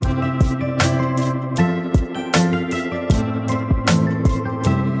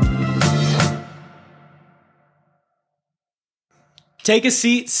Take a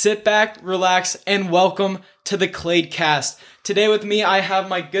seat, sit back, relax, and welcome to the Cladecast. Today with me, I have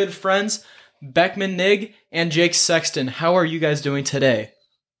my good friends, Beckman Nig and Jake Sexton. How are you guys doing today?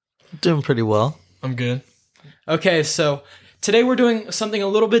 Doing pretty well. I'm good. Okay, so today we're doing something a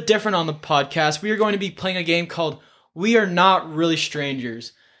little bit different on the podcast. We are going to be playing a game called We Are Not Really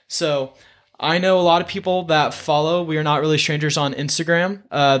Strangers. So I know a lot of people that follow We Are Not Really Strangers on Instagram.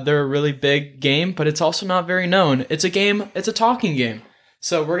 They're a really big game, but it's also not very known. It's a talking game.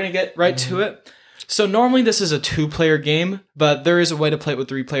 So we're going to get right to it. So normally this is a 2-player game, but there is a way to play it with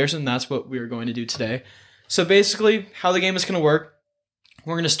 3 players, and that's what we are going to do today. So basically, how the game is going to work,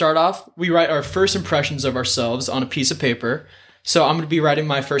 we're going to start off, we write our first impressions of ourselves on a piece of paper. So I'm going to be writing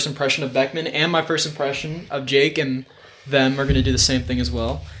my first impression of Beckman and my first impression of Jake, and them are going to do the same thing as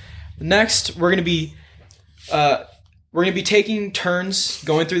well. Next, we're going to be taking turns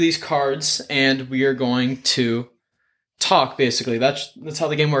going through these cards, and we are going to talk, basically. That's how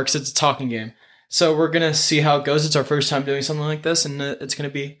the game works. It's a talking game. So we're going to see how it goes. It's our first time doing something like this, and it's going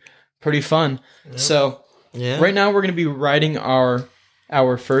to be pretty fun. Yep. So right now we're going to be writing our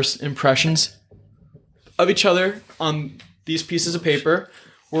first impressions of each other on these pieces of paper.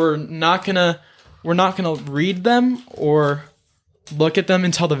 We're not gonna read them or look at them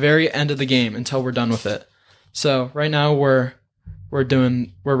until the very end of the game, until we're done with it. So right now we're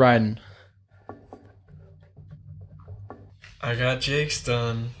riding. I got Jake's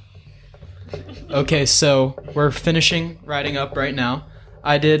done. Okay, so we're finishing writing up right now.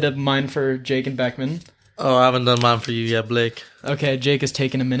 I did mine for Jake and Beckman. Oh, I haven't done mine for you yet, Blake. Okay, Jake is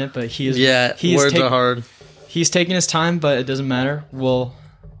taking a minute, but words are hard. He's taking his time, but it doesn't matter. We'll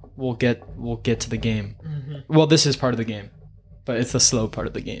get to the game. Mm-hmm. Well, this is part of the game, but it's the slow part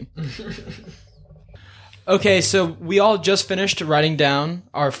of the game. Okay, so we all just finished writing down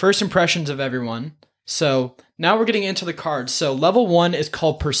our first impressions of everyone. So now we're getting into the cards. So level 1 is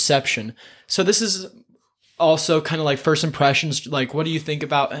called Perception. So this is also kind of like first impressions, like what do you think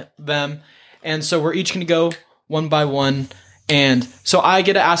about them? And so we're each going to go one by one. And so I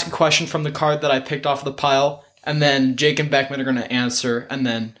get to ask a question from the card that I picked off the pile, and then Jake and Beckman are going to answer, and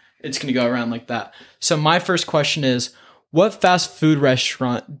then it's going to go around like that. So my first question is, what fast food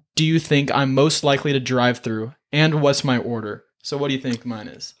restaurant do you think I'm most likely to drive through, and what's my order? So what do you think mine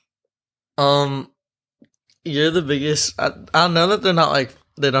is? You're the biggest. I know that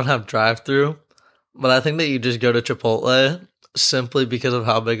they don't have drive-through, but I think that you just go to Chipotle simply because of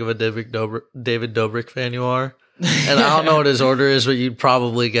how big of a David Dobrik fan you are. And I don't know what his order is, but you'd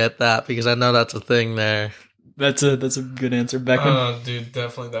probably get that because I know that's a thing there. That's a good answer, Beckman. Oh, dude,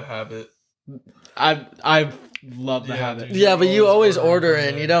 definitely The Habit. I love The Habit. Dude, yeah, but you always order it,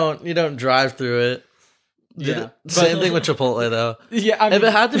 and you don't drive through it. Yeah. Same thing with Chipotle though. Yeah, I mean, if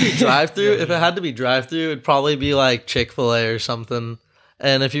it had to be drive-through, it'd probably be like Chick-fil-A or something.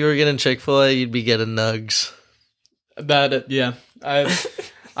 And if you were getting Chick-fil-A, you'd be getting nugs.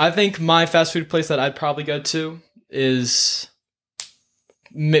 I think my fast food place that I'd probably go to is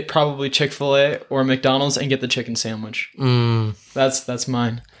probably Chick-fil-A or McDonald's and get the chicken sandwich. That's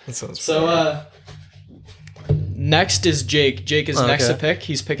mine. That sounds so. Next is Jake. Jake is next to pick.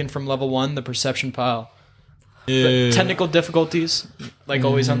 He's picking from level 1, the Perception pile. Yeah. Technical difficulties, like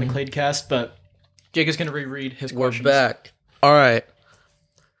always on the Cladecast, but Jake is going to reread his questions. We're back. All right.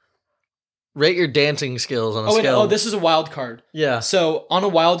 Rate your dancing skills on a scale. This is a wild card. Yeah. So on a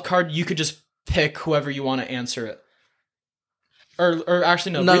wild card, you could just pick whoever you want to answer it. Or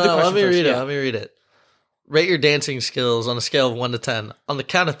actually, no. Read the question let me first. read it. Let me read it. Rate your dancing skills on a scale of 1 to 10. On the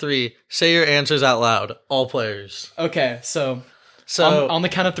count of 3, say your answers out loud. All players. Okay, so on the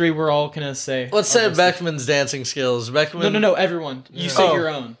count of 3, we're all gonna say. Let's say Beckman's dancing skills. Beckman. No. Everyone, you say your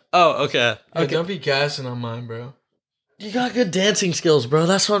own. Oh, okay. Yeah, don't be gassing on mine, bro. You got good dancing skills, bro.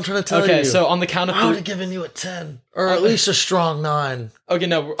 That's what I'm trying to tell you. Okay, so on the count of 3, I would have given you a 10 or at least a strong 9. Okay,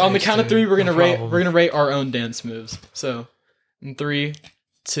 no. On the count of 3, we're gonna rate our own dance moves. So, in 3,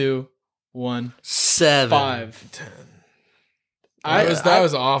 2, 1, 7, 5, 10. That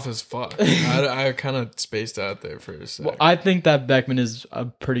was off as fuck. I kind of spaced out there for a second. Well, I think that Beckman is a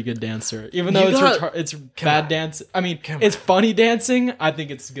pretty good dancer, even though it's bad dance. I mean, it's funny dancing. I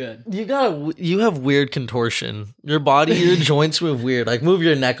think it's good. You have weird contortion. Your body, your joints move weird. Like move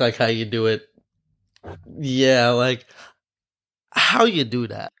your neck like how you do it. Yeah, like how you do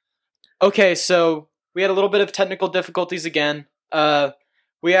that. Okay, so we had a little bit of technical difficulties again.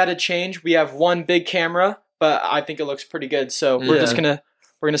 We had a change. We have one big camera, but I think it looks pretty good. So we're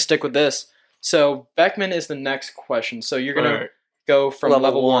gonna stick with this. So Beckman is the next question. So you're gonna go from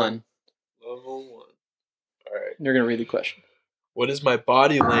level 1. Level 1. All right. You're gonna read the question. What is my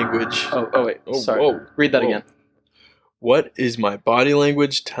body language? Oh wait. Sorry. Read that again. What is my body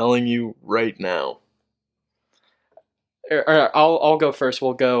language telling you right now? I'll go first.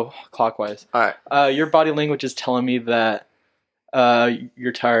 We'll go clockwise. All right. Your body language is telling me that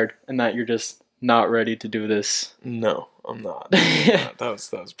you're tired and that you're just not ready to do this. No, I'm not. That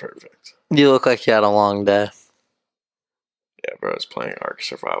was perfect. You look like you had a long day. Yeah, bro, I was playing Ark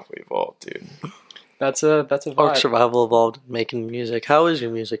Survival Evolved, dude. That's a vibe. Ark Survival Evolved, making music. How is your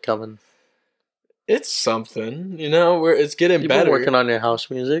music coming? It's something, where it's getting You've better. been working on your house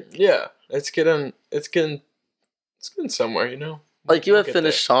music? Yeah, it's getting somewhere, Like, you We'll have get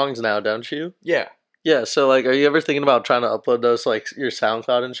finished songs now, don't you? Yeah. Yeah, so, like, are you ever thinking about trying to upload those to, like, your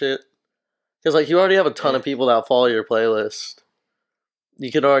SoundCloud and shit? Because, like, you already have a ton of people that follow your playlist.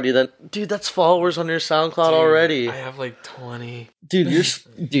 You could already then... Dude, that's followers on your SoundCloud already. I have, like, 20. Dude,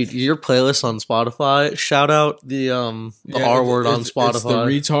 your playlist on Spotify, shout out the R word on Spotify. It's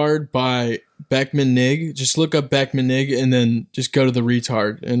The Retard by Beckman Nig. Just look up Beckman Nig and then just go to The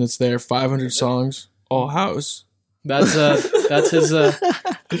Retard. And it's there. 500 songs. All house. That's his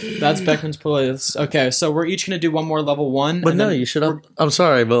that's Beckman's playlist. Okay, so we're each gonna do one more level 1. But no, you should I'm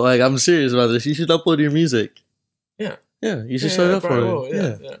sorry, but like I'm serious about this. You should upload your music. Yeah. Yeah, you should sign up for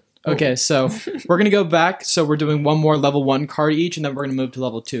it. Yeah. Okay, so we're going to go back. So we're doing one more level 1 card each, and then we're going to move to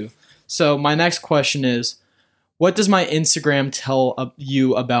level 2. So my next question is, what does my Instagram tell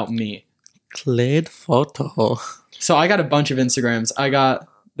you about me? Clade photo. So I got a bunch of Instagrams. I got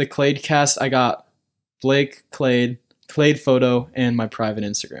the Cladecast, I got Blake Clade, Clade Photo, and my private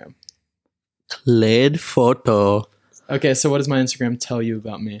Instagram. Clade photo. Okay, so what does my Instagram tell you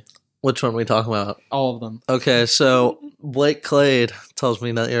about me? Which one are we talking about? All of them. Okay, so Blake Clade tells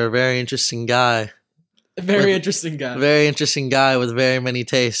me that you're a very interesting guy. Very interesting guy. Very interesting guy with very many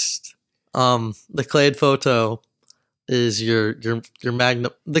tastes. The Clade photo is your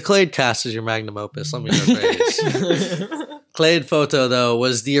magnum. The Clade cast is your magnum opus. Let me rephrase. Clade photo though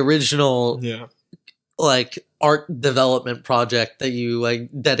was the original, like art development project that you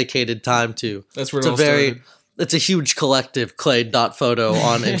like dedicated time to. That's where it all started. It's a huge collective, Clade.photo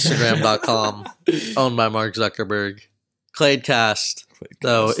on Instagram.com, owned by Mark Zuckerberg. Cladecast,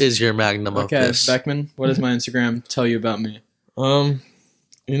 though, is your magnum opus. Okay, Beckman, what does my Instagram tell you about me?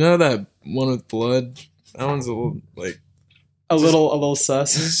 You know that one with blood? That one's a little, like... A little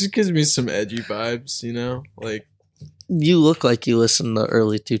sus. This just gives me some edgy vibes, Like... You look like you listen to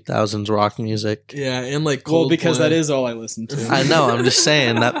early 2000s rock music. Yeah, and like Coldplay. Well, because that is all I listen to. I know, I'm just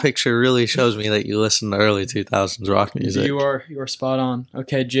saying, that picture really shows me that you listen to early 2000s rock music. You are spot on.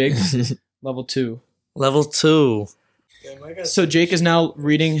 Okay, Jake, level 2. Level 2. So Jake is now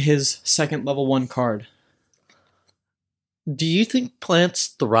reading his second level 1 card. Do you think plants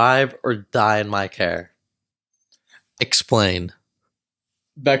thrive or die in my care? Explain.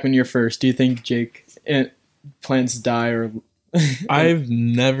 Beckman, you're first. Do you think plants die or... I've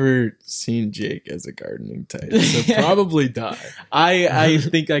never seen Jake as a gardening type, so probably die. I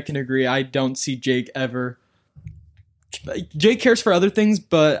think I can agree. I don't see Jake ever... Jake cares for other things,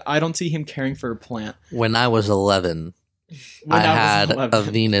 but I don't see him caring for a plant. When I was 11, I had a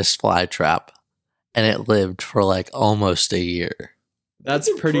Venus flytrap, and it lived for like almost a year. That's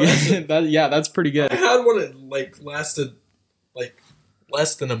pretty good. That's pretty good. I had one that like lasted like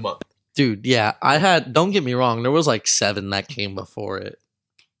less than a month. Dude, yeah, I had, don't get me wrong, there was like 7 that came before it.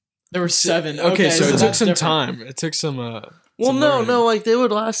 There were 7. Okay, so it took some different. time. It took some, well, no, like they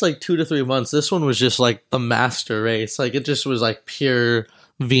would last like 2 to 3 months. This one was just like the master race. Like it just was like pure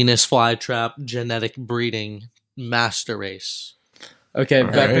Venus flytrap, genetic breeding, master race. Okay,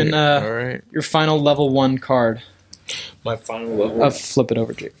 Beckman, all right. Your final level 1 card. My final level. Flip it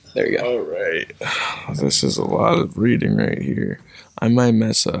over, Jake. There you go. All right. This is a lot of reading right here. I might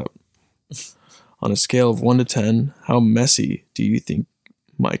mess up. On a scale of 1 to 10, how messy do you think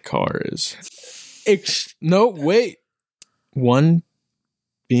my car is? No, wait. 1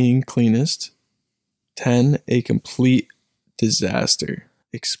 being cleanest, 10 a complete disaster.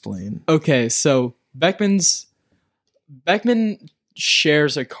 Explain. Okay, so Beckman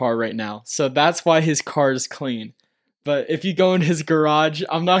shares a car right now, so that's why his car is clean. But if you go in his garage,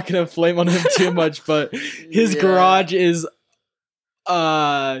 I'm not gonna flame on him too much, but his garage is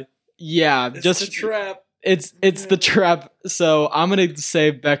It's the trap. It's the trap. So I'm gonna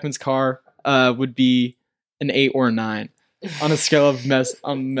say Beckman's car would be an 8 or a 9 on a scale of messy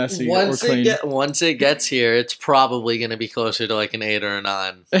or clean. Once it gets here, it's probably gonna be closer to like an 8 or a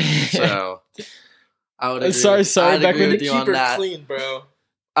 9. So I would agree. Sorry, I'd agree Beckman. with you on that. Clean, bro.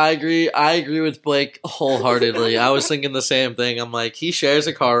 I agree with Blake wholeheartedly. I was thinking the same thing. I'm like, he shares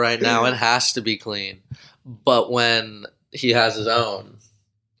a car right now. It has to be clean. But when he has his own,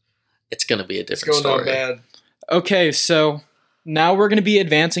 it's going to be a different story. Not bad. Okay, so now we're going to be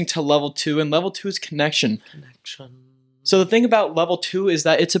advancing to level 2, and level 2 is connection. So the thing about level 2 is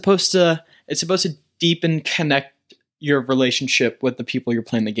that it's supposed to deepen, connect your relationship with the people you're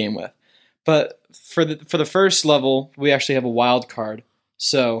playing the game with. But for the first level, we actually have a wild card.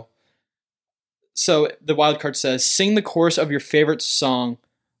 So the wild card says, sing the chorus of your favorite song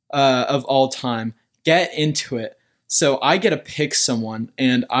of all time. Get into it. So I get to pick someone,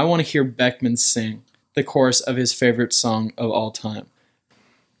 and I want to hear Beckman sing the chorus of his favorite song of all time.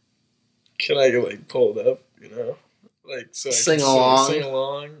 Can I like pull it up? You know, like so I Sing can along. Sing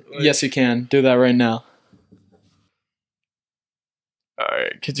along. Like, Yes, you can. Do that right now. All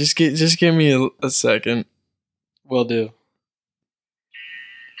right. Could just give me a second. Will do.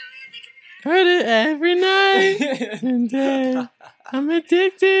 Heard it every night and day. I'm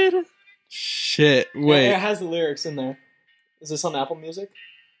addicted. Shit. Wait. It has the lyrics in there. Is this on Apple Music?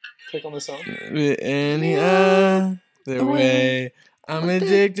 Click on the song. Any other way. I'm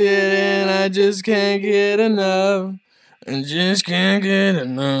addicted and I just can't get enough. I just can't get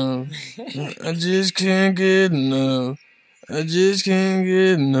enough. I just can't get enough. I just can't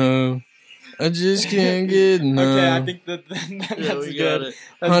get enough. I just can't get enough. Okay, I think that's we good. got it.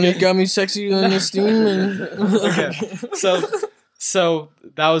 That's Honey good. got me sexy on the steaming. Okay, so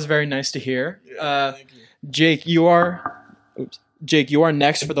that was very nice to hear. Thank you. Jake, you are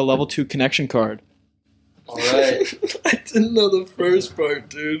next for the level 2 connection card. All right. I didn't know the first part,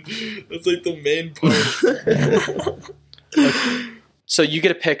 dude. That's like the main part. So you get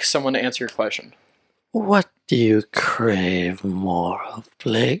to pick someone to answer your question. What do you crave more of,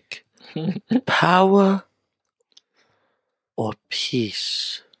 Blake? Power or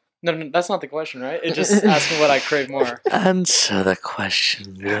peace? No, that's not the question, right? It just asking what I crave more. Answer the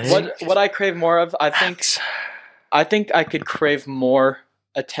question, Blake. What I crave more of, I think I could crave more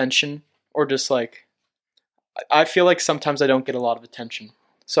attention, or just like, I feel like sometimes I don't get a lot of attention.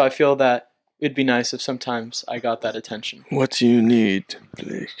 So I feel that it'd be nice if sometimes I got that attention. What do you need,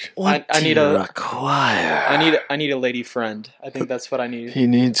 Blake? What I do need you a- require? I need a lady friend. I think that's what I need. He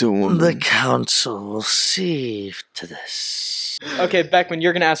needs a woman. The council will see to this. Okay, Beckman,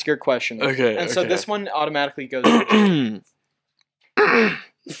 you're gonna ask your question. Okay, And so okay. this one automatically goes to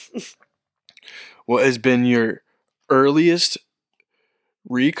What has been your earliest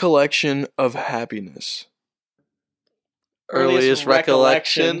recollection of happiness? Earliest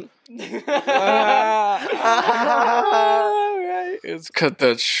recollection. Alright, let's cut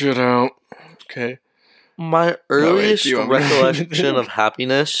that shit out. Okay. My earliest do you want me to- recollection of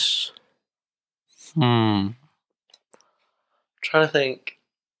happiness. Trying to think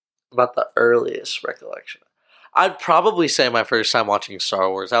about the earliest recollection. I'd probably say my first time watching Star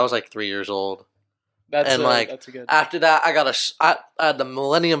Wars. I was like 3 years old. that's And, that's a good. After that, I had the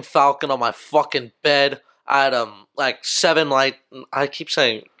Millennium Falcon on my fucking bed. I had like 7 light. I keep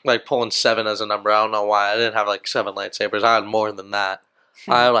saying like pulling 7 as a number. I don't know why. I didn't have like 7 lightsabers. I had more than that.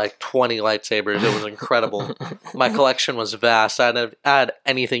 I had like 20 lightsabers. It was incredible. My collection was vast. I had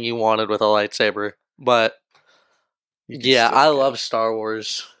anything you wanted with a lightsaber. But yeah, I love Star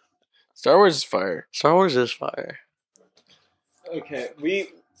Wars. Star Wars is fire. Star Wars is fire. Okay,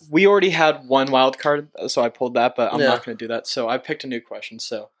 we already had one wild card, so I pulled that, but I'm Yeah. not going to do that. So I picked a new question.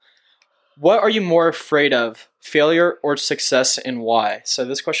 So, what are you more afraid of, failure or success, and why? So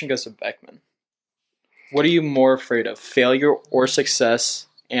this question goes to Beckman. What are you more afraid of, failure or success,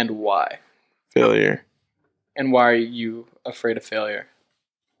 and why? Failure. And why are you afraid of failure?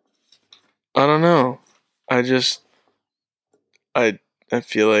 I don't know. I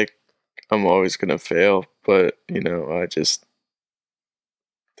feel like I'm always gonna fail, but I just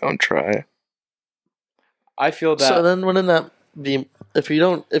don't try. I feel that. So then wouldn't that be, if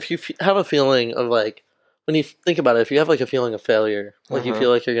you have a feeling of like, when you think about it, if you have like a feeling of failure, like you Uh-huh. feel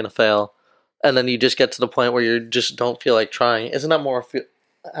like you're going to fail, and then you just get to the point where you just don't feel like trying, isn't that more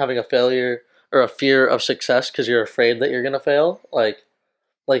having a failure or a fear of success because you're afraid that you're going to fail? Like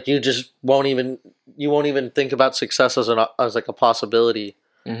you just won't even think about success as like a possibility.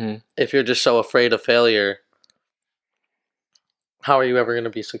 Mm-hmm. If you're just so afraid of failure, how are you ever going to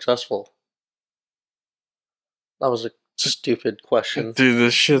be successful? That was a stupid question. Dude,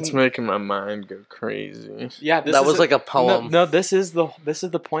 this shit's making my mind go crazy. Yeah, this That is was like a poem. No, this is the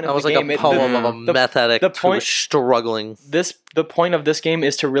point of That was the like game. a poem of a the meth addict who point- was struggling. The point of this game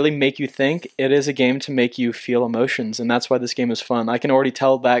is to really make you think. It is a game to make you feel emotions, and that's why this game is fun. I can already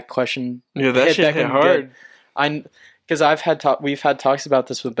tell that question. Yeah, that shit hit Beckman hard. good. Because we've had talks about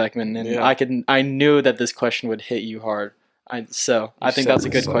this with Beckman, and Yeah. I knew that this question would hit you hard. I think that's a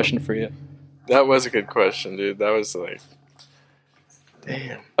good question for you. That was a good question, dude. That was like,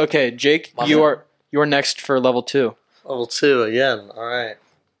 damn. Okay, Jake, My you man. are You're next for level 2. Level 2 again. All right.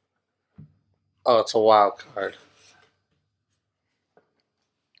 Oh, it's a wild card.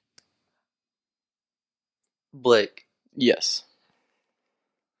 Blake. Yes.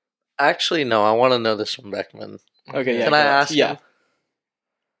 Actually, no. I want to know this one, Beckman. Okay, yeah. Can I go. ask Yeah. you?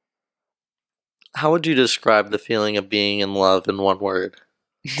 How would you describe the feeling of being in love in one word?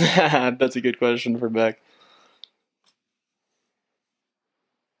 That's a good question for Beck.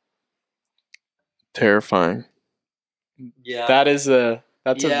 Terrifying. Yeah.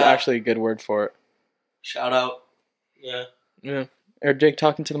 That's Yeah. actually a good word for it. Shout out. Yeah. Yeah. Or Jake,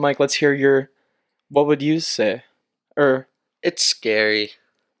 talking to the mic. Let's hear what would you say? Or It's scary.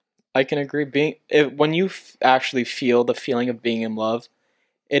 I can agree. When you actually feel the feeling of being in love,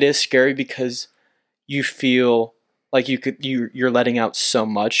 it is scary because you feel like you're letting out so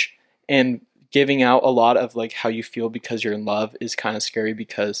much, and giving out a lot of like how you feel because you're in love is kind of scary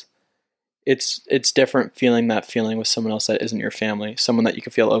because it's different feeling that feeling with someone else that isn't your family, someone that you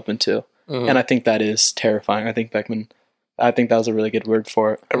can feel open to, and I think that is terrifying. I think that was a really good word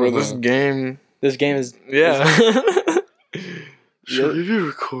for it. Bro, this game. This game is Should we be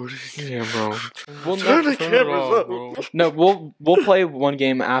recording? Yeah, bro. We'll Turn not- the cameras up, bro. No, we'll play one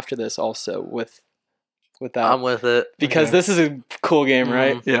game after this also with that I'm with it. because Okay. this is a cool game,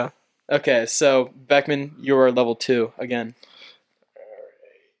 right? Mhm. Yeah. Okay, so Beckman, you're level 2 again.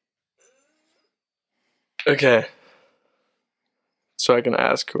 Okay. So I can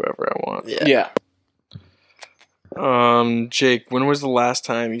ask whoever I want. Yeah. Jake, when was the last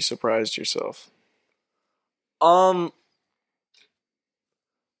time you surprised yourself?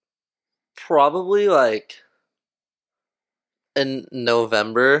 Probably like in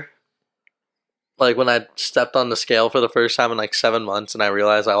November. Like when I stepped on the scale for the first time in like 7 months and I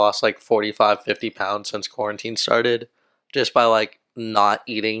realized I lost like 45, 50 pounds since quarantine started just by like not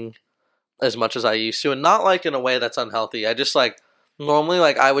eating as much as I used to, and not like in a way that's unhealthy. I just like normally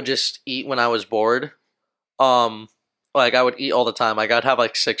like I would just eat when I was bored. Like I would eat all the time. Like I'd have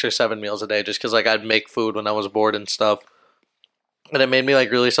like 6 or 7 meals a day just because like I'd make food when I was bored and stuff. And it made me like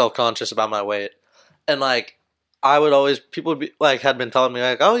really self-conscious about my weight. And like I would always, people would be like, had been telling me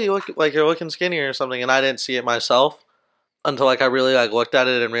like, oh, you look like you're looking skinnier or something, and I didn't see it myself until like I really like looked at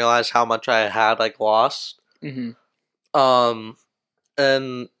it and realized how much I had like lost. Mm-hmm.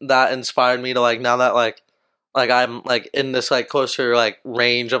 And that inspired me to like, now that like I'm like in this like closer like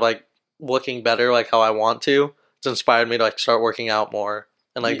range of like looking better like how I want to, it's inspired me to like start working out more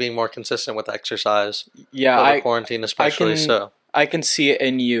and like being more consistent with exercise Yeah, over quarantine especially. So I can see it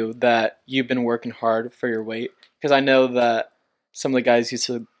in you that you've been working hard for your weight, because I know that some of the guys used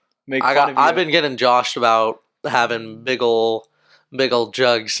to make fun of you. I've been getting joshed about having big ol'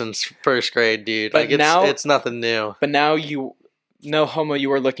 jugs since first grade, dude. But Like now- it's nothing new. But now no homo, you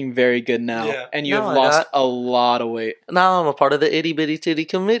are looking very good now, Yeah. and you No, have I lost got- a lot of weight, Now I'm a part of the itty bitty titty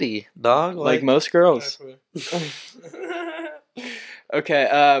committee, dog. like most girls.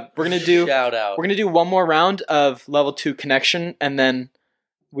 Okay, we're gonna do shout out. we're gonna do one more round of level 2 connection, and then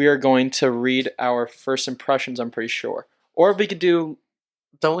we are going to read our first impressions. I'm pretty sure, or we could do.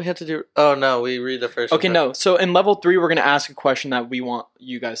 Don't we have to do? Oh no, we read the first. Okay, one. no. So in level 3, we're gonna ask a question that we want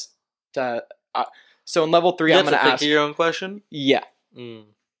you guys to. So in level 3, You I'm have to gonna think ask. of your own question. Yeah. Mm.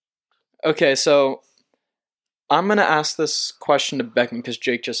 Okay, so I'm gonna ask this question to Beckman because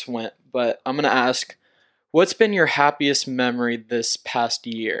Jake just went, but I'm gonna ask, what's been your happiest memory this past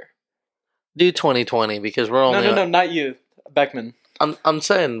year? Do 2020 because we're only. No, not you, Beckman. I'm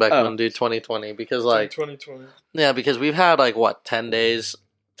saying Beckman Oh. do 2020 because like 2020. yeah, because we've had like what 10 days.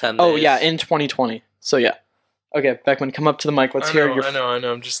 10 days. Oh yeah, in 2020. So yeah. Okay, Beckman, come up to the mic. Let's hear your. I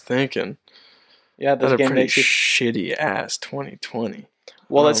know. I'm just thinking. Yeah, this That's a game pretty makes you. shitty ass 2020.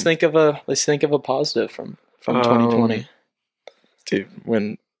 Well, let's um, think of a positive from 2020. Dude,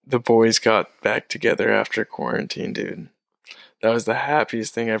 when the boys got back together after quarantine, dude, that was the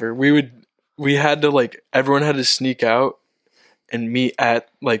happiest thing ever. We had to like, everyone had to sneak out and meet at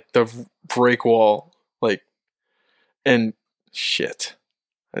like the break wall, like, and shit.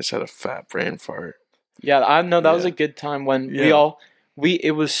 I just had a fat brain fart. Yeah, I know that was Yeah. a good time when Yeah.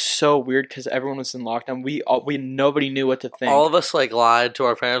 it was so weird because everyone was in lockdown. We nobody knew what to think. All of us like lied to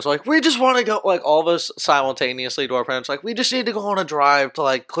our parents, like we just want to go. Like all of us simultaneously to our parents, like we just need to go on a drive to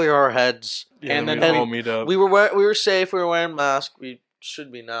like clear our heads. Yeah, And then we'd we- all meet up. We were safe. We were wearing masks. We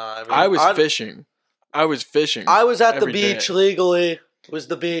should be now. I mean, I was fishing. I was fishing. I was at the every beach day. legally. It was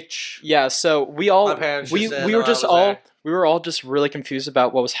the beach. Yeah, so we all My parents we just didn't we know were I just was all there. we were all just really confused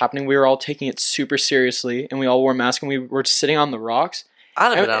about what was happening. We were all taking it super seriously, and we all wore masks, and we were just sitting on the rocks. I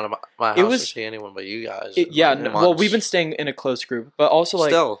haven't And been out of my it house was- to see anyone but you guys. Yeah, in well, months. we've been staying in a close group, but also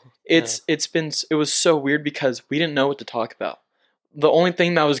like Still, it was so weird because we didn't know what to talk about. The only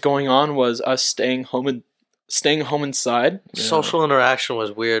thing that was going on was us staying home inside. Yeah. social interaction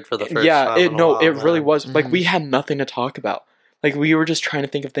was weird for the first Yeah, time. it in a while, it really man. was. Like Mhm. we had nothing to talk about. Like we were just trying to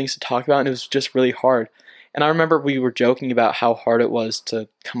think of things to talk about, and it was just really hard. And I remember we were joking about how hard it was to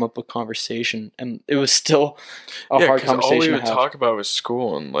come up with conversation, and it was still a Yeah, hard 'cause all we conversation to would have. talk about was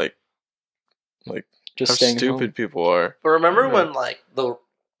school and like Just how staying stupid home. people are. But remember Yeah. when like the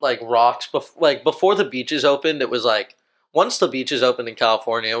rocks before the beaches opened, it was like once the beaches opened in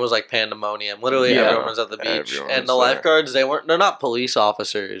California, it was like pandemonium. Literally Yeah. everyone was at the beach. Everyone And was the there. lifeguards, they're not police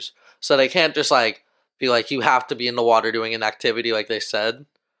officers. So they can't just like be like you have to be in the water doing an activity like they said.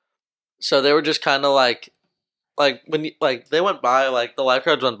 So they were just kind of like when you, like they went by, like the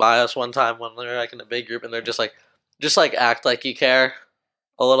lifeguards went by us one time when they were like in a big group, and they're just like act like you care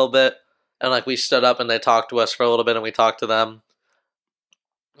a little bit. And like we stood up and they talked to us for a little bit and we talked to them.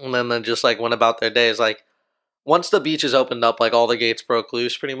 And then they just like went about their days. Like once the beaches opened up, like all the gates broke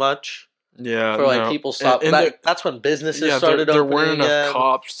loose pretty much. Yeah, For like no. people stopped. And that's when businesses yeah, started there opening weren't enough again.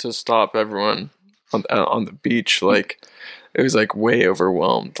 cops to stop everyone on the beach. Like it was like way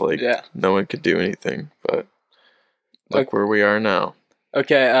overwhelmed. Like Yeah. no one could do anything. But look Okay. where we are now.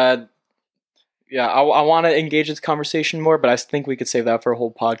 Okay. Yeah, I want to engage this conversation more, but I think we could save that for a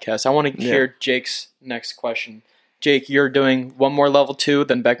whole podcast. I want to Yeah. hear Jake's next question. Jake, you're doing one more level 2,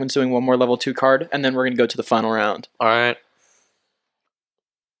 then Beckman's doing one more level 2 card, and then we're going to go to the final round. All right.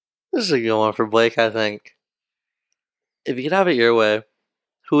 This is a good one for Blake, I think. If you could have it your way,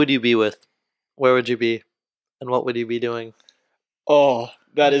 who would you be with? Where would you be? And what would you be doing? Oh,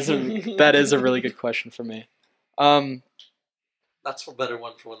 that is a really good question for me. That's a better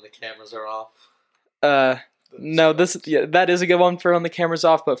one for when the cameras are off. No, that is a good one for when the camera's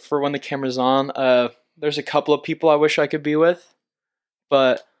off, but for when the camera's on, there's a couple of people I wish I could be with.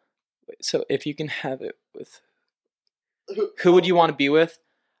 But so if you can have it with, who would you want to be with?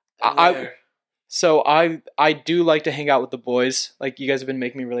 So I do like to hang out with the boys. Like you guys have been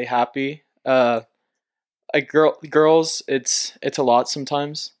making me really happy. Girls, it's a lot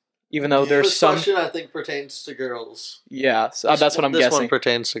sometimes. Even though there's this some, question I think pertains to girls. yeah. So that's what I'm This guessing. one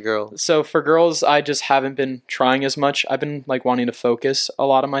pertains to girls. So for girls, I just haven't been trying as much. I've been like wanting to focus a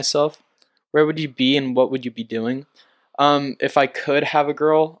lot on myself. Where would you be and what would you be doing? If I could have a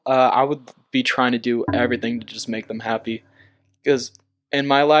girl, I would be trying to do everything to just make them happy. Because in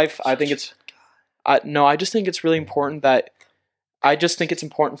my life, I think it's, I just think it's really important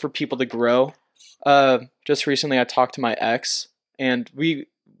for people to grow. Just recently I talked to my ex and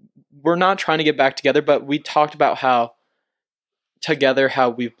we're not trying to get back together, but we talked about how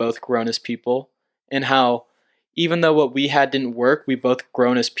we've both grown as people and how even though what we had didn't work, we both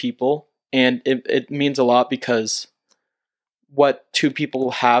grown as people. And it means a lot because what two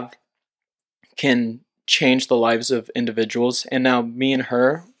people have can change the lives of individuals. And now me and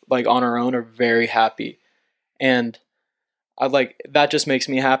her, like on our own, are very happy. And I like that just makes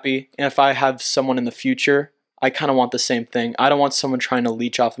me happy. And if I have someone in the future, I kind of want the same thing. I don't want someone trying to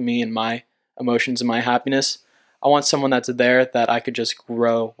leech off of me and my emotions and my happiness. I want someone that's there that I could just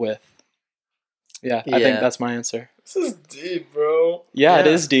grow with. Yeah, I think that's my answer. This is deep, bro. Yeah, it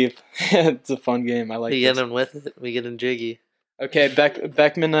Yeah. is deep. It's a fun game. I like We it. get in with it. We get in jiggy. Okay,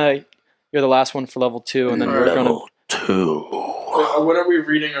 Beckman, you're the last one for level 2, and then we're going to, 2. When are we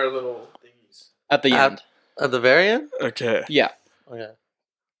reading our little thingies? at the end. At the very end? Okay. Yeah. Okay.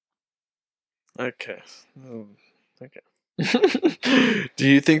 Okay. Okay. Do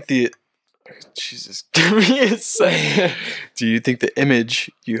you think Jesus, give me a second. Do you think the image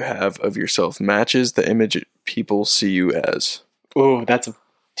you have of yourself matches the image people see you as? Oh, that's a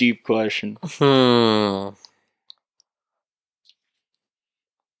deep question.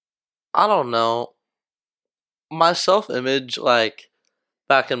 I don't know. My self-image, like,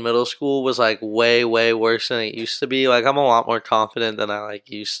 back in middle school was, like, way, way worse than it used to be. Like, I'm a lot more confident than I, like,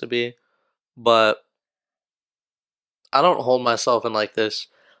 used to be. But I don't hold myself in, like, this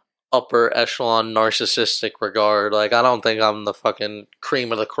upper echelon narcissistic regard. Like, I don't think I'm the fucking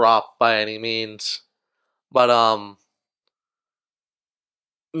cream of the crop by any means. But,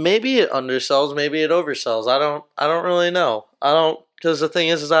 maybe it undersells, maybe it oversells. I don't really know. Because the thing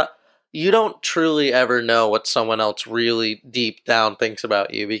is that you don't truly ever know what someone else really deep down thinks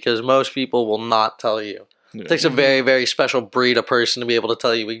about you because most people will not tell you. Yeah. It takes a very, very special breed of person to be able to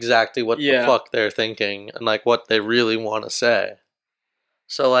tell you exactly what Yeah. the fuck they're thinking and like what they really want to say.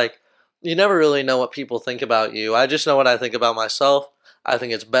 So like, you never really know what people think about you. I just know what I think about myself. I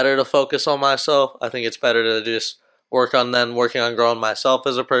think it's better to focus on myself. I think it's better to just working on growing myself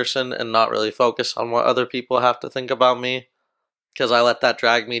as a person and not really focus on what other people have to think about me, because I let that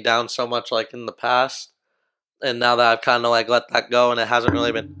drag me down so much like in the past. And now that I've kind of like let that go and it hasn't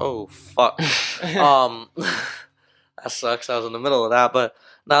really been, oh fuck. That sucks. I was in the middle of that, but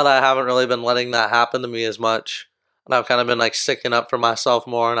now that I haven't really been letting that happen to me as much, and I've kind of been like sticking up for myself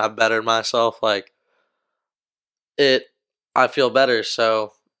more, and I've bettered myself, like I feel better.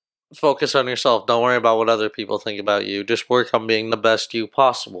 So focus on yourself. Don't worry about what other people think about you. Just work on being the best you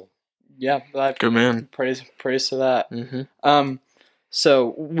possible. Yeah, Good man. Praise to that. Mm-hmm.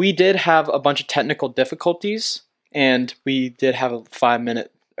 So we did have a bunch of technical difficulties, and we did have a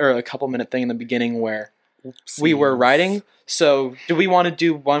couple minute thing in the beginning where we were writing. So do we want to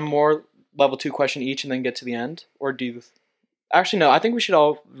do one more level 2 question each and then get to the end, or actually no? I think we should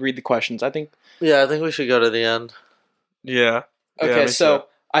all read the questions. I think we should go to the end. Yeah. Okay, so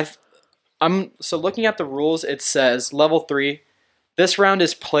I'm looking at the rules. It says level 3. This round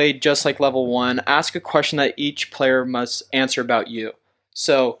is played just like level 1. Ask a question that each player must answer about you.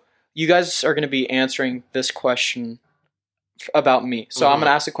 So you guys are going to be answering this question about me. So I'm going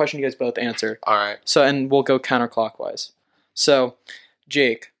to ask a question. You guys both answer. All right. So and we'll go counterclockwise. So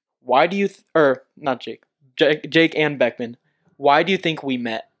Jake, why do you not Jake? Jake and Beckman, why do you think we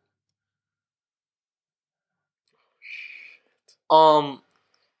met?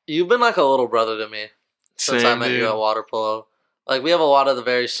 You've been like a little brother to me since I met you at water polo. Like, we have a lot of the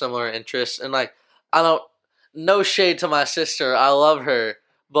very similar interests, and like, no shade to my sister, I love her,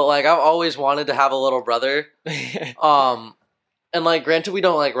 but like, I've always wanted to have a little brother. And like, granted, we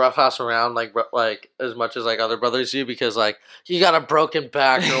don't like roughhouse around like as much as like other brothers do, because like you got a broken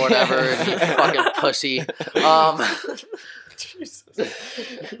back or whatever, and you fucking pussy. Jesus.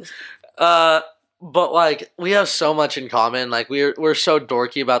 But like, we have so much in common. Like, we're so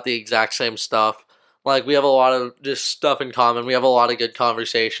dorky about the exact same stuff. Like, we have a lot of just stuff in common. We have a lot of good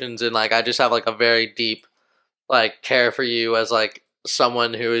conversations, and like, I just have like a very deep like care for you as like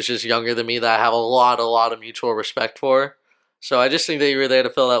someone who is just younger than me that I have a lot of mutual respect for. So I just think that you were there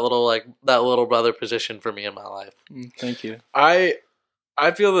to fill that little brother position for me in my life. Thank you. I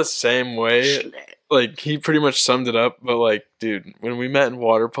feel the same way. Like, he pretty much summed it up. But like, dude, when we met in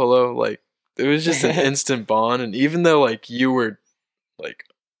water polo, like, it was just an instant bond. And even though like you were like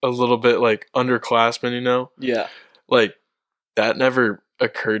a little bit like underclassmen, you know, yeah, like that never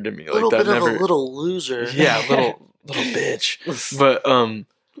occurred to me. Like, little that bit never. Of a little loser. Yeah, little bitch. But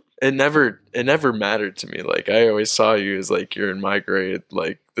it never mattered to me. Like, I always saw you as like, you're in my grade.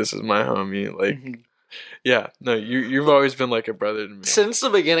 Like, this is my homie. Like, yeah, no, you've always been like a brother to me. Since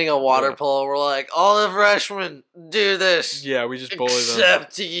the beginning of water polo, we're like, all the freshmen do this. Yeah, we just bully them.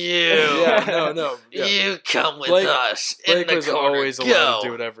 Except you. Yeah, no. Yeah. You come with Blake, us. Blake in the was corner. always allowed to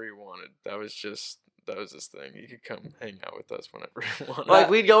do whatever he wanted. That was his thing. He could come hang out with us whenever he wanted. Like,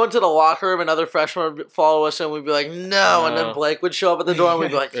 we'd go into the locker room and other freshmen would follow us, and we'd be like, no. And then Blake would show up at the door and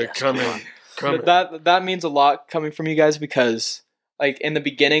we'd be like, yes, come in. But that means a lot coming from you guys, because like in the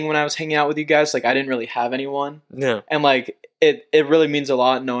beginning when I was hanging out with you guys, like I didn't really have anyone. Yeah. And like it really means a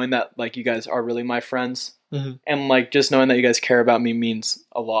lot knowing that like you guys are really my friends. Mm-hmm. And like just knowing that you guys care about me means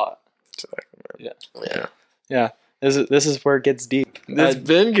a lot. Exactly, man. Yeah. This is where it gets deep. It's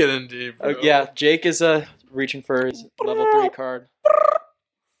been getting deep, bro. Yeah, Jake is reaching for his level 3 card.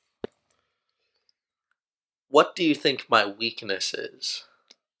 What do you think my weakness is?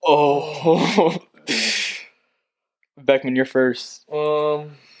 Oh. Beckman, you're first. This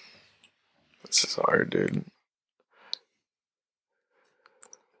is hard, dude.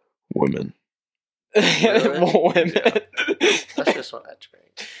 Women. Really? Women. Yeah. That's just what I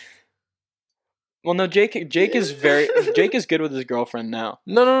drink. Well, no, Jake is good with his girlfriend now.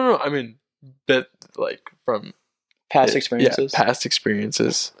 No. I mean, but like from past experiences. Yeah, past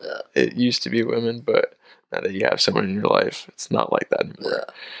experiences. Yeah. It used to be women, but now that you have someone in your life, it's not like that anymore.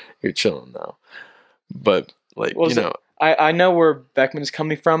 Yeah. You're chilling now. But like, Well, you know, I know where Beckman is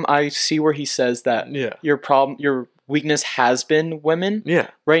coming from. I see where he says that your weakness has been women. Yeah.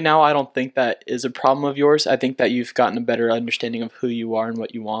 Right now, I don't think that is a problem of yours. I think that you've gotten a better understanding of who you are and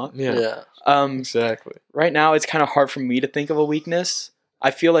what you want. Yeah. Exactly. Right now, it's kind of hard for me to think of a weakness.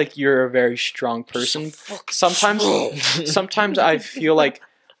 I feel like you're a very strong person. Sometimes I feel like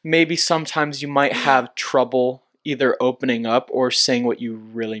maybe sometimes you might have trouble either opening up or saying what you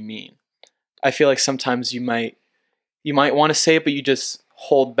really mean. I feel like sometimes you might want to say it, but you just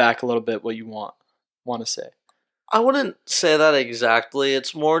hold back a little bit what you want to say. I wouldn't say that exactly.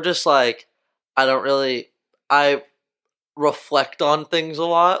 It's more just like I reflect on things a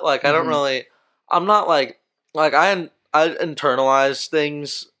lot. Like, I don't really, I'm not like I internalize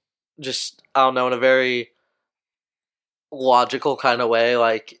things just, I don't know, in a very logical kind of way.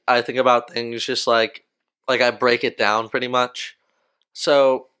 Like, I think about things just like I break it down pretty much.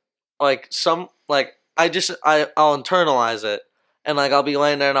 So, like, I'll internalize it. And, like, I'll be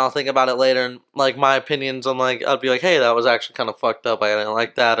laying there and I'll think about it later. And, like, my opinions on, like, I'll be like, hey, that was actually kind of fucked up. I didn't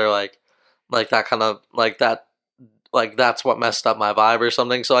like that. Or, like that kind of, like, that, like, that's what messed up my vibe or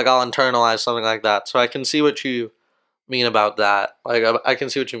something. So, like, I'll internalize something like that. So I can see what you mean about that. Like, I can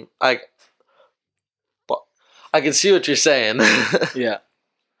see what you, I can see what you're saying. Yeah.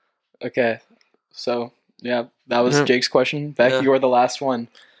 Okay. So, yeah, that was Yeah. Jake's question. Beck, Yeah. you are the last one.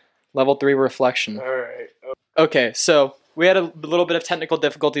 Level 3 reflection. All right. Okay, so we had a little bit of technical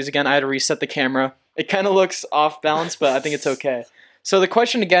difficulties again. I had to reset the camera. It kind of looks off balance, but I think it's okay. So the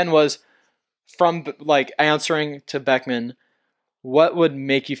question again was from, like, answering to Beckman, what would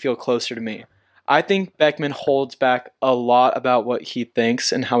make you feel closer to me? I think Beckman holds back a lot about what he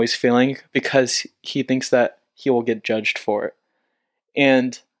thinks and how he's feeling because he thinks that he will get judged for it.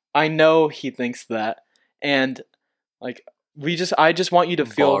 And I know he thinks that. And, like, I just want you to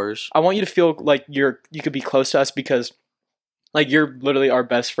feel, Bars. I want you to feel like you could be close to us because, like, you're literally our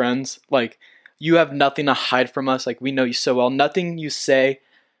best friends. Like, you have nothing to hide from us. Like, we know you so well. Nothing you say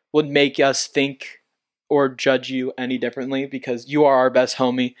would make us think or judge you any differently because you are our best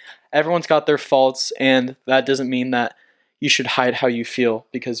homie. Everyone's got their faults, and that doesn't mean that you should hide how you feel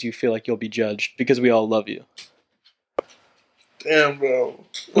because you feel like you'll be judged because we all love you. Damn, bro.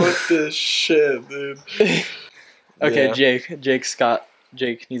 What this shit, dude? Okay, Yeah.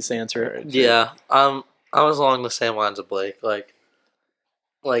 Jake needs to answer it. Alright, Jake. Yeah, I was along the same lines of Blake. Like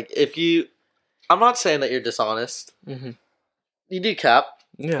if you, I'm not saying that you're dishonest. Mhm. You do cap,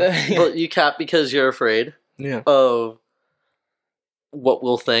 Yeah. but you cap because you're afraid Yeah. of what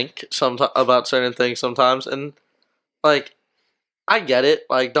we'll think about certain things sometimes, and like, I get it.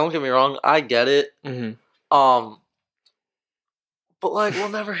 Like, don't get me wrong, I get it. Mm-hmm. But, like, we'll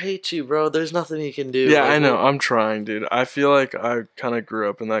never hate you, bro. There's nothing you can do. Yeah, Like, I know. I'm trying, dude. I feel like I kind of grew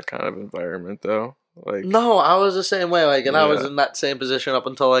up in that kind of environment, though. Like, No, I was the same way. Like, and I was Yeah. in that same position up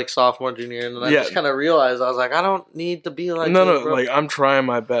until like sophomore, junior, year, and then I Yeah. just kind of realized I was like, I don't need to be like no, this, no. bro. Like, I'm trying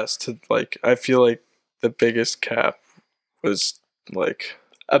my best to, like, I feel like the biggest cap was, like,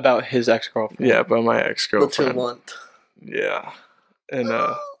 About his ex-girlfriend. yeah, by my the ex-girlfriend. 2 month. Yeah. And,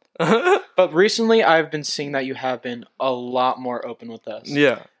 But recently, I've been seeing that you have been a lot more open with us.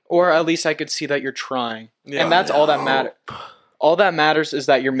 yeah. Or at least I could see that you're trying. Yeah. And that's all that matters. All that matters is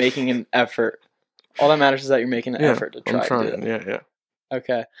that you're making an effort. All that matters is that you're making an Yeah, effort to try I'm to trying. do it. Yeah.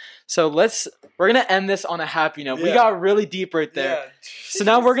 Okay. So we're gonna end this on a happy note. We Yeah. got really deep right there. So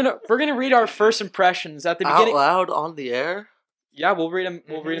now we're gonna read our first impressions at the Out beginning. loud on the air. Yeah, we'll read them.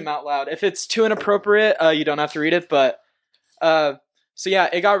 We'll read them out loud. If it's too inappropriate, you don't have to read it. But so yeah,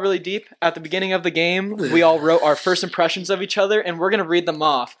 it got really deep at the beginning of the game. We all wrote our first impressions of each other, and we're gonna read them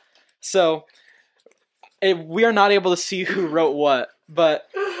off. So we are not able to see who wrote what, but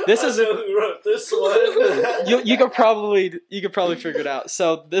this is who wrote this one. you could probably figure it out.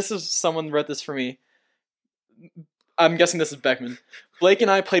 So this is someone wrote this for me. I'm guessing this is Beckman. Blake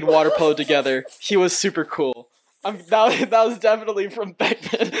and I played water polo together. He was super cool. That was definitely from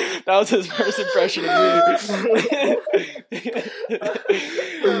Beckman. That was his first impression of me.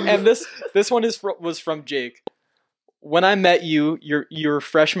 And this one was from Jake. When I met you, your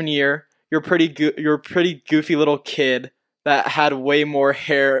freshman year, you're a pretty goofy little kid that had way more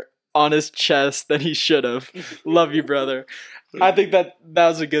hair on his chest than he should have. Love you, brother. I think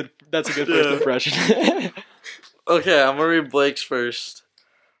that's a good first impression. Okay, I'm gonna read Blake's first.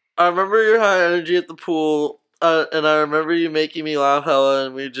 I remember your high energy at the pool, and I remember you making me laugh hella,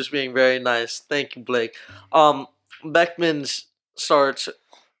 and we just being very nice. Thank you, Blake. Beckman's starts.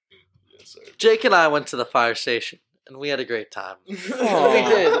 Jake and I went to the fire station, and we had a great time. We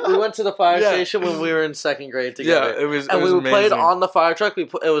did. We went to the fire Yeah. station when we were in second grade Yeah, together. it was. And it was we amazing. played on the fire truck.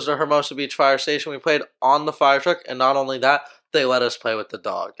 It was a Hermosa Beach fire station. We played on the fire truck, and not only that, they let us play with the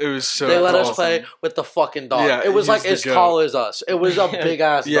dog. It was so. They let us awesome. play with the fucking dog. Yeah, it was he like was as the goat. tall as us. It was a big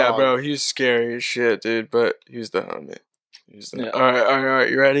ass Yeah, dog. bro, he was scary as shit, dude. But he's the homie. Yeah. All right.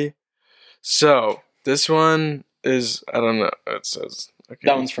 You ready? So this one is I don't know. It says okay.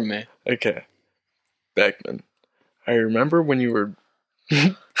 That one's from me. Okay. Beckman, I remember when you were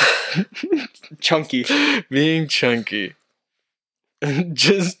Chunky. being chunky.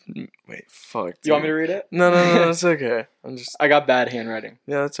 Just wait, fuck. You want me to dude. read it? No, it's okay. I got bad handwriting.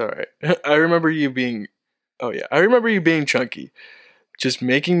 Yeah, that's all right. I remember you being chunky. Just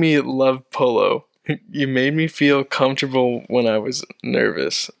making me love polo. You made me feel comfortable when I was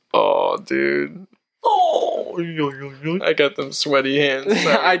nervous. Oh, dude. Oh, I got them sweaty hands.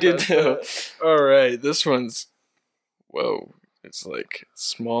 Sorry I did about too. that. All right, this one's whoa, it's like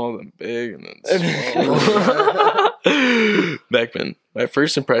small and big and then small. Beckman, my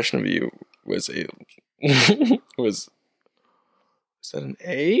first impression of you was was that an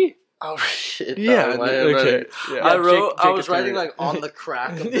A? Oh shit! Yeah, my okay. Yeah. I wrote. I Jake was gets wring ready. like on the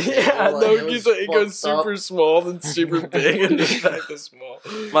crack. Of the Yeah, table, no, like, it goes fucked up. super small, then super big, and then back to small.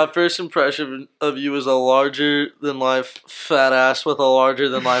 My first impression of you is a larger than life fat ass with a larger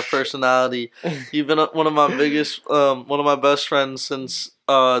than life personality. You've been one of my biggest, one of my best friends since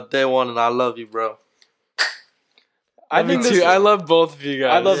day one, and I love you, bro. I think this, I love both of you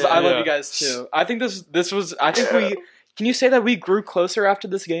guys. I love you guys too. I think this was. I think we. Can you say that we grew closer after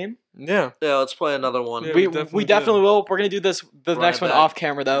this game? Yeah. Yeah, let's play another one. Yeah. We we definitely will. We're gonna do the Run next it one back. off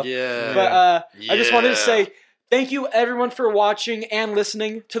camera though. Yeah. But I just wanted to Yeah. say thank you everyone for watching and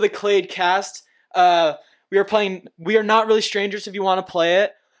listening to the Clade Cast. We are not really strangers. If you want to play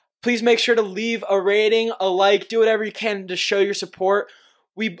it, please make sure to leave a rating, a like, do whatever you can to show your support.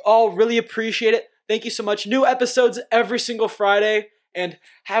 We all really appreciate it. Thank you so much. New episodes every single Friday, and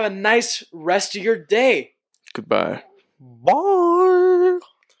have a nice rest of your day. Goodbye. Bye.